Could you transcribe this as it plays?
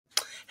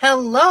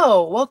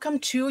Hello, welcome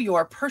to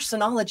your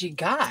Personology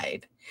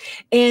Guide,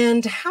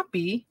 and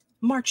happy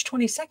March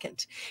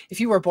 22nd.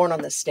 If you were born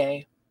on this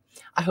day,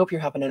 I hope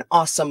you're having an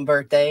awesome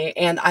birthday,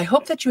 and I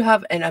hope that you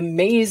have an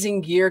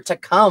amazing year to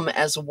come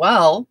as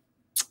well.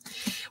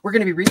 We're going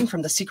to be reading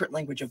from The Secret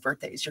Language of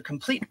Birthdays, your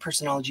complete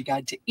personology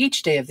guide to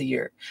each day of the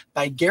year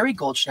by Gary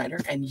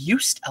Goldschneider and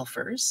Joost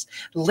Elfers.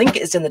 Link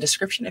is in the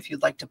description if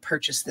you'd like to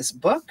purchase this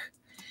book.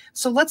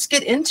 So let's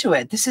get into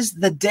it. This is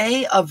the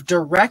day of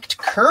direct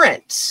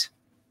current.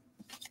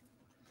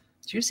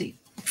 Juicy.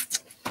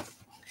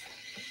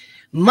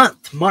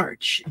 Month,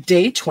 March,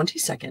 day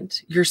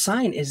 22nd. Your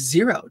sign is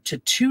 0 to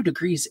 2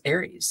 degrees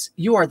Aries.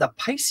 You are the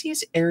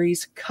Pisces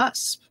Aries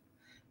cusp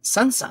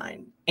sun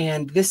sign,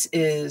 and this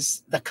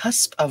is the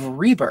cusp of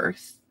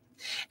rebirth,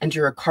 and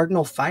you're a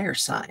cardinal fire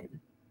sign.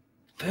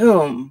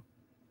 Boom.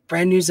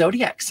 Brand new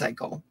zodiac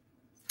cycle.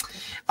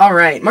 All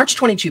right, March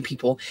 22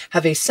 people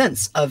have a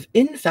sense of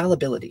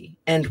infallibility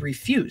and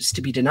refuse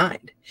to be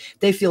denied.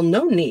 They feel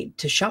no need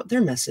to shout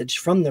their message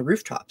from the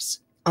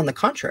rooftops. On the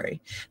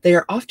contrary, they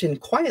are often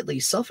quietly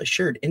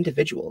self-assured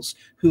individuals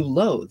who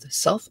loathe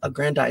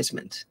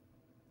self-aggrandizement.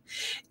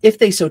 If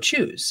they so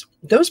choose,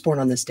 those born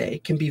on this day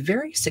can be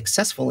very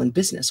successful in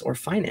business or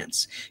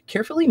finance,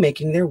 carefully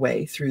making their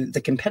way through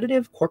the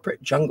competitive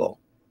corporate jungle.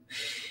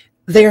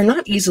 They are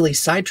not easily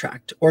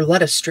sidetracked or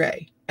led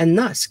astray, and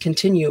thus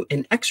continue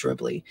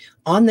inexorably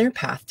on their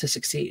path to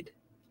succeed.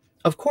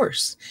 Of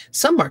course,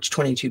 some March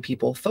 22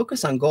 people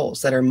focus on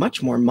goals that are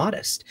much more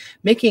modest,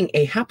 making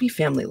a happy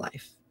family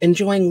life,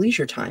 enjoying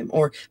leisure time,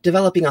 or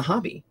developing a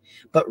hobby,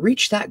 but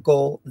reach that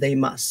goal they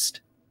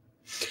must.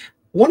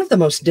 One of the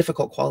most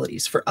difficult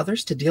qualities for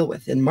others to deal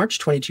with in March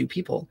 22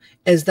 people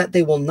is that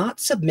they will not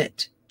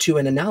submit to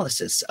an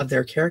analysis of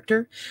their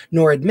character,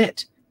 nor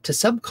admit to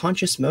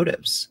subconscious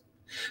motives.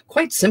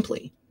 Quite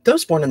simply,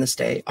 those born on this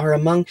day are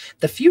among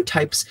the few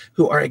types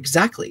who are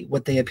exactly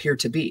what they appear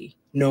to be,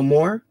 no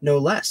more, no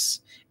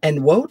less,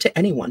 and woe to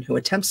anyone who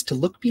attempts to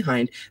look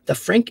behind the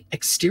frank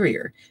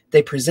exterior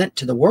they present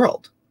to the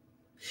world.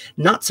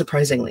 Not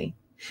surprisingly,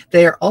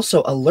 they are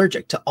also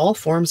allergic to all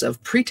forms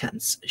of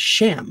pretense,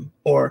 sham,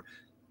 or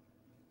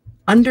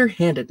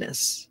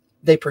underhandedness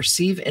they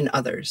perceive in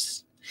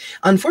others.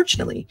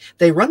 Unfortunately,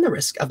 they run the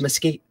risk of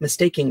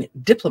mistaking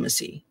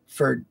diplomacy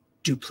for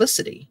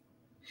duplicity.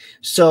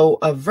 So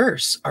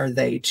averse are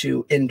they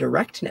to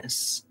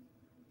indirectness.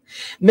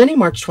 Many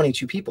March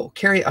 22 people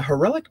carry a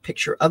heroic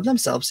picture of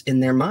themselves in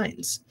their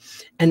minds,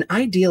 an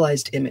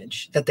idealized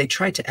image that they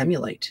try to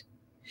emulate.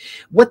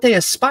 What they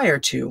aspire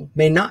to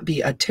may not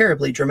be a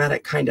terribly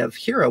dramatic kind of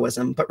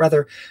heroism, but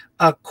rather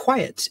a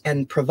quiet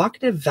and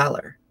provocative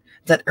valor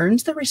that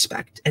earns the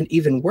respect and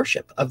even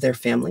worship of their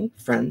family,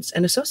 friends,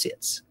 and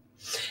associates.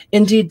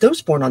 Indeed,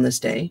 those born on this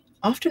day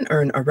often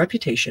earn a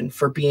reputation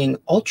for being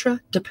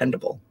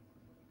ultra-dependable.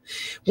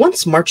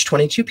 Once March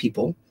 22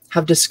 people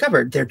have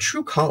discovered their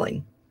true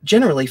calling,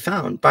 generally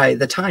found by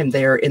the time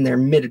they are in their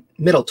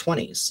middle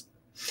 20s,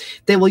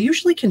 they will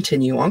usually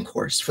continue on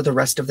course for the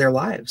rest of their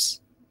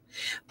lives.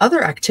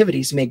 Other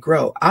activities may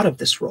grow out of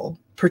this role,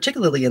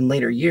 particularly in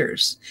later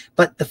years,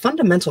 but the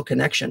fundamental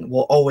connection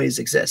will always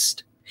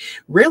exist.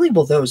 Rarely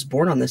will those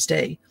born on this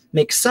day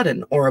make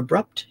sudden or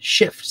abrupt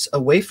shifts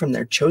away from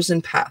their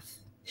chosen path.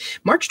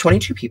 March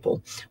 22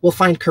 people will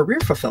find career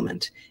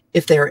fulfillment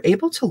if they are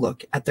able to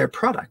look at their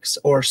products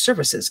or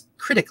services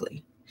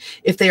critically.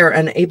 If they are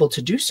unable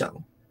to do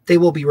so, they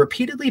will be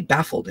repeatedly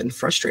baffled and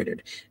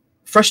frustrated,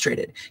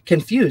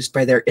 confused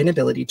by their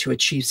inability to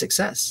achieve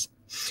success.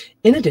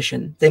 In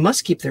addition, they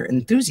must keep their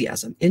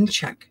enthusiasm in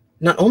check,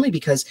 not only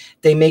because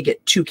they may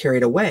get too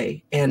carried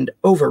away and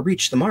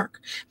overreach the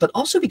mark, but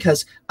also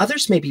because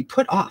others may be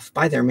put off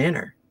by their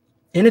manner.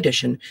 In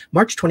addition,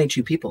 March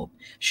 22 people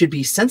should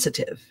be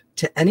sensitive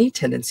to any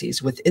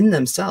tendencies within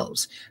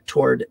themselves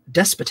toward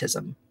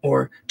despotism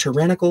or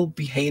tyrannical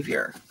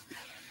behavior.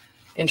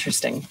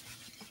 Interesting.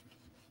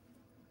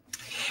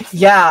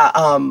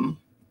 Yeah,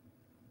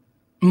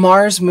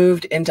 Mars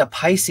moved into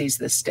Pisces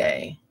this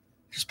day.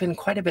 There's been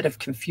quite a bit of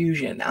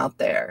confusion out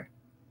there.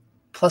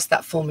 Plus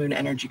that full moon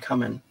energy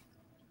coming.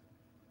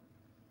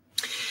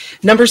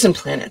 Numbers and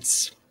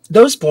planets.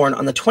 Those born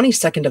on the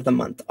 22nd of the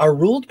month are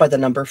ruled by the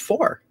number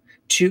 4,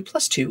 2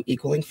 plus 2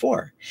 equaling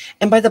 4,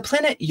 and by the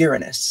planet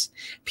Uranus.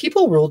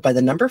 People ruled by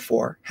the number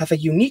 4 have a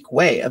unique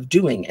way of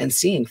doing and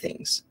seeing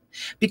things.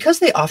 Because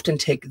they often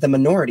take the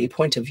minority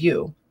point of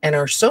view and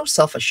are so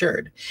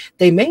self-assured,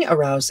 they may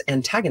arouse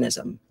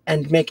antagonism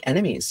and make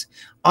enemies,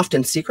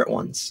 often secret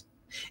ones.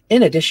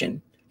 In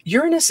addition,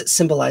 Uranus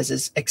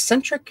symbolizes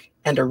eccentric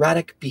and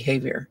erratic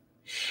behavior,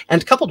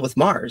 and coupled with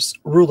Mars,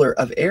 ruler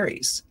of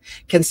Aries,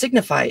 can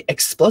signify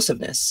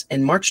explosiveness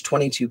in March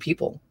 22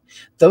 people.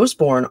 Those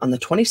born on the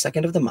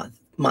 22nd of the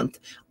month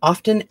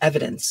often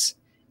evidence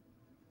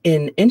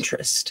in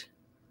interest.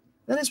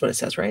 That is what it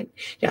says, right?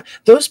 Yeah.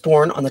 Those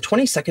born on the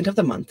 22nd of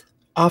the month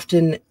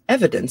often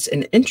evidence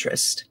an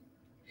interest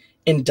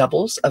in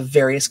doubles of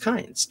various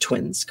kinds,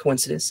 twins,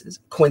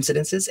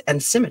 coincidences,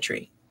 and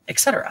symmetry,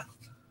 etc.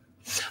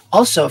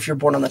 Also, if you're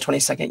born on the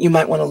 22nd, you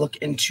might want to look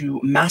into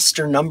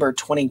master number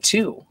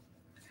 22.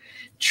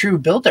 True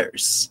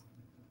builders.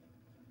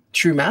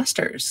 True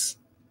masters.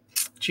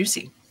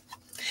 Juicy.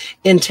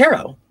 In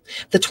tarot,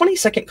 the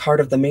 22nd card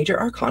of the major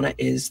arcana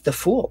is the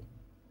Fool,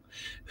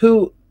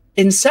 who,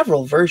 in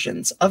several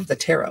versions of the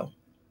tarot,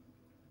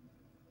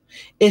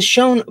 is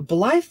shown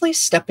blithely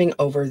stepping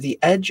over the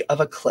edge of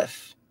a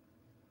cliff.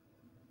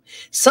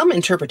 Some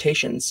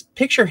interpretations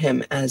picture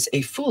him as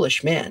a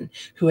foolish man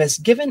who has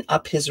given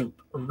up his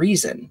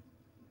reason.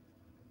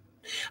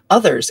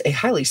 Others, a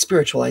highly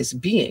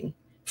spiritualized being,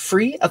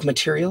 free of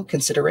material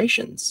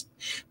considerations.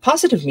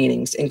 Positive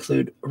meanings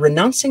include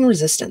renouncing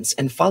resistance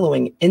and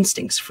following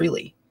instincts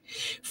freely.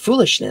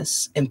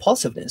 Foolishness,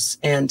 impulsiveness,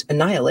 and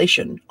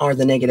annihilation are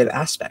the negative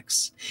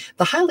aspects.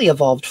 The highly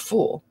evolved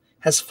Fool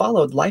has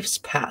followed life's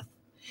path,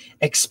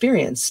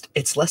 experienced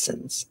its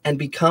lessons, and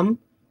become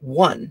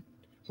one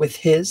with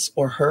his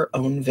or her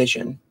own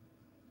vision.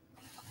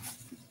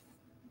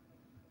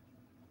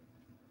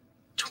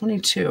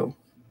 22.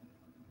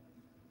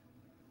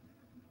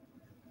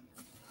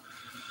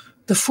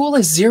 The Fool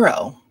is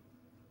 0.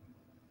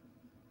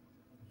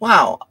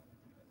 Wow.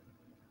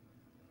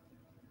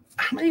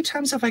 How many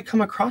times have I come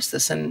across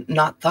this and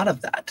not thought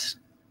of that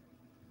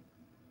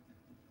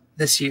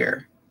this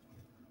year?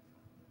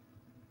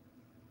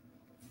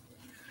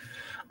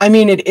 I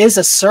mean, it is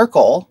a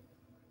circle.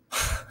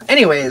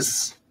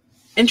 Anyways,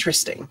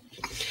 interesting.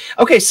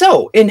 Okay,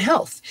 so in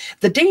health,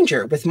 the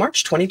danger with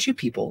March 22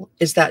 people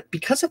is that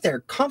because of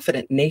their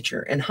confident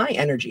nature and high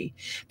energy,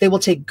 they will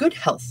take good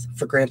health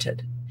for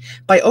granted.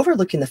 By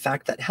overlooking the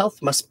fact that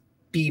health must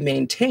be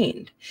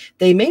maintained,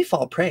 they may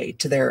fall prey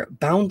to their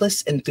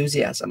boundless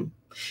enthusiasm.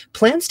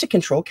 Plans to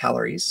control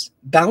calories,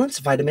 balance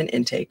vitamin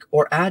intake,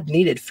 or add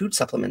needed food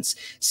supplements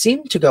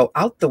seem to go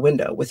out the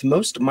window with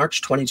most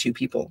March 22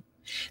 people.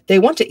 They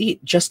want to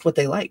eat just what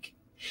they like.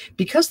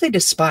 Because they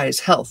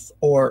despise health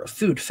or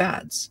food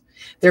fads,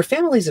 their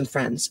families and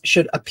friends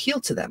should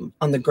appeal to them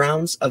on the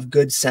grounds of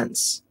good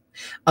sense.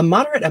 A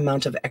moderate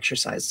amount of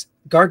exercise,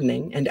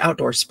 gardening, and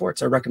outdoor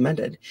sports are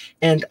recommended,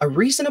 and a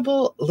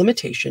reasonable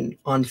limitation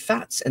on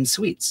fats and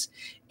sweets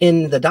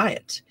in the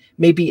diet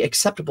may be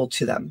acceptable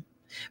to them.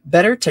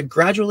 Better to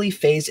gradually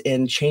phase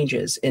in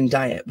changes in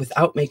diet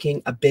without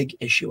making a big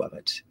issue of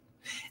it.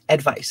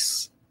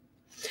 Advice: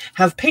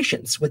 have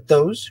patience with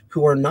those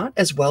who are not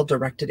as well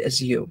directed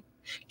as you.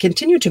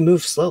 Continue to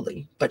move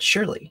slowly but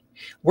surely,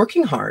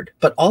 working hard,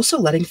 but also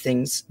letting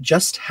things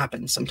just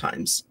happen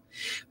sometimes.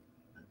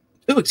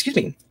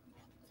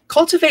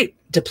 Cultivate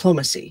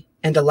diplomacy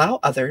and allow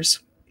others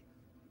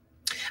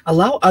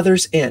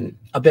in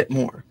a bit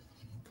more.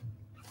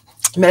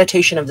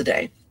 Meditation of the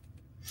day.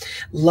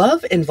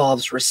 Love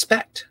involves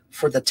respect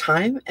for the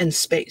time and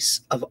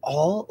space of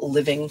all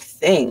living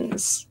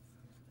things.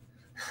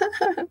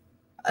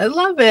 I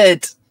love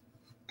it.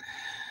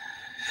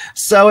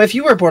 So if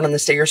you were born on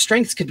this day, your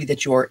strengths could be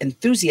that you are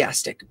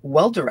enthusiastic,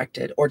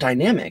 well-directed, or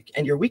dynamic,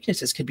 and your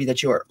weaknesses could be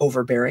that you are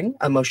overbearing,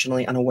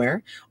 emotionally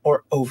unaware,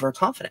 or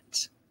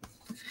overconfident.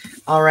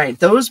 All right,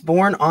 those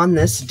born on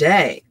this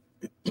day.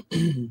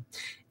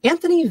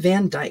 Anthony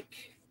Van Dyck,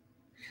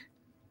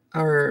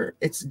 or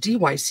it's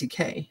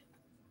D-Y-C-K.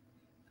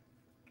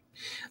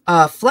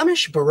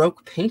 Flemish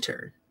Baroque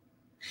painter.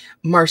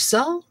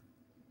 Marcel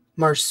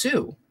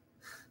Marceau,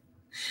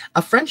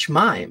 a French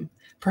mime,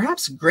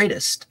 perhaps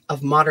greatest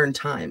of modern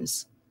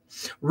times.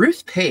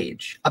 Ruth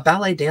Page, a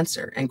ballet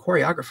dancer and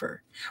choreographer.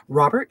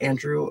 Robert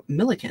Andrew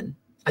Millikan,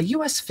 a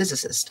U.S.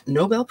 physicist,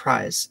 Nobel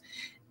Prize,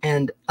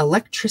 and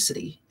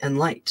electricity and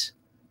light.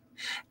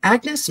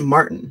 Agnes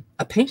Martin,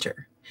 a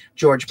painter.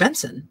 George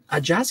Benson,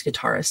 a jazz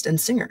guitarist and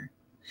singer.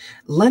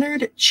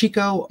 Leonard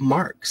Chico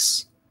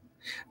Marx,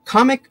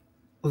 comic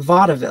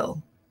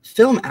vaudeville,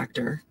 film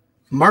actor,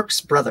 Marx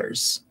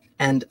Brothers,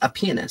 and a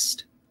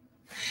pianist.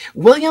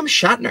 William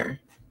Shatner,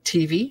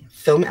 TV,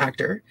 film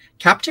actor,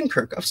 Captain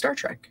Kirk of Star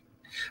Trek.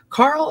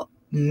 Karl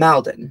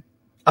Malden,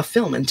 a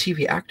film and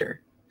TV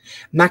actor.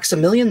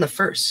 Maximilian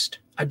I,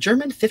 a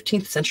German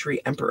 15th century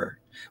emperor.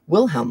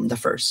 Wilhelm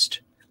I,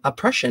 a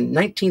Prussian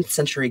 19th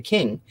century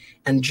king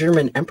and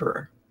German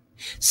emperor.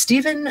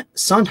 Stephen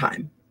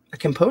Sondheim, a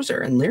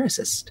composer and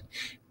lyricist.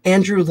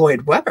 Andrew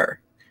Lloyd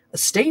Webber, a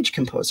stage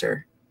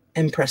composer,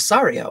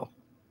 impresario.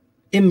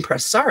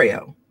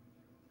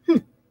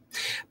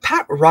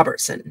 Pat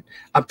Robertson,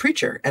 a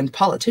preacher and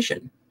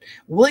politician.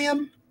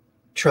 William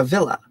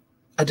Travilla,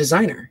 a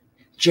designer.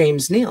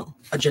 James Neal,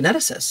 a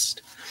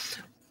geneticist.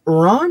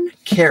 Ron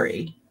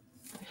Carey,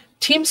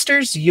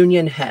 Teamsters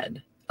Union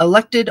head,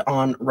 elected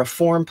on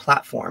reform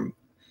platform.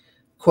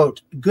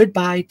 Quote,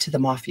 goodbye to the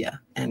mafia,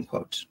 end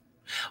quote.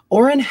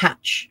 Orrin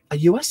Hatch, a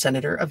U.S.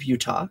 Senator of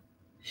Utah.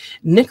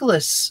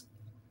 Nicholas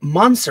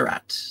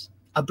Montserrat,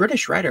 a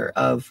British writer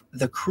of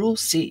The Cruel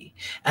Sea.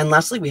 And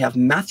lastly, we have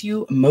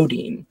Matthew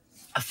Modine,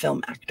 a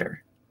film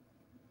actor.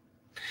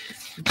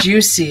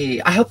 Juicy.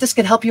 I hope this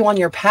can help you on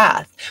your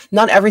path.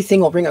 Not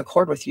everything will ring a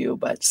chord with you,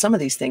 but some of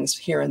these things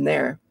here and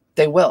there,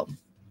 they will.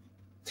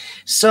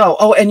 So,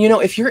 oh, and you know,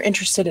 if you're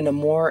interested in a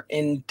more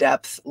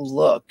in-depth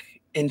look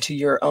into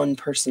your own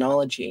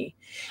personology,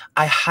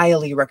 I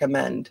highly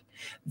recommend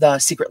The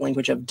Secret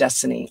Language of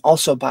Destiny,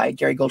 also by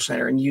Gary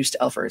Goldschneider and Joost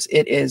Elfers.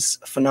 It is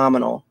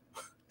phenomenal.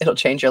 It'll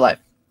change your life.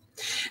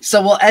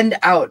 So we'll end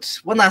out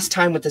one last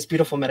time with this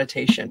beautiful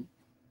meditation.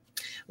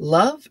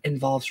 Love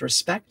involves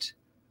respect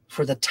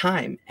for the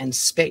time and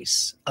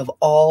space of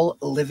all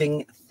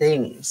living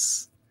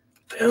things.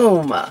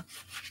 Boom. I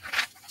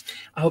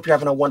hope you're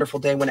having a wonderful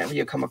day whenever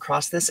you come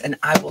across this, and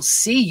I will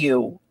see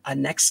you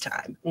next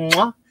time.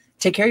 Mwah.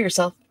 Take care of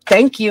yourself.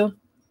 Thank you.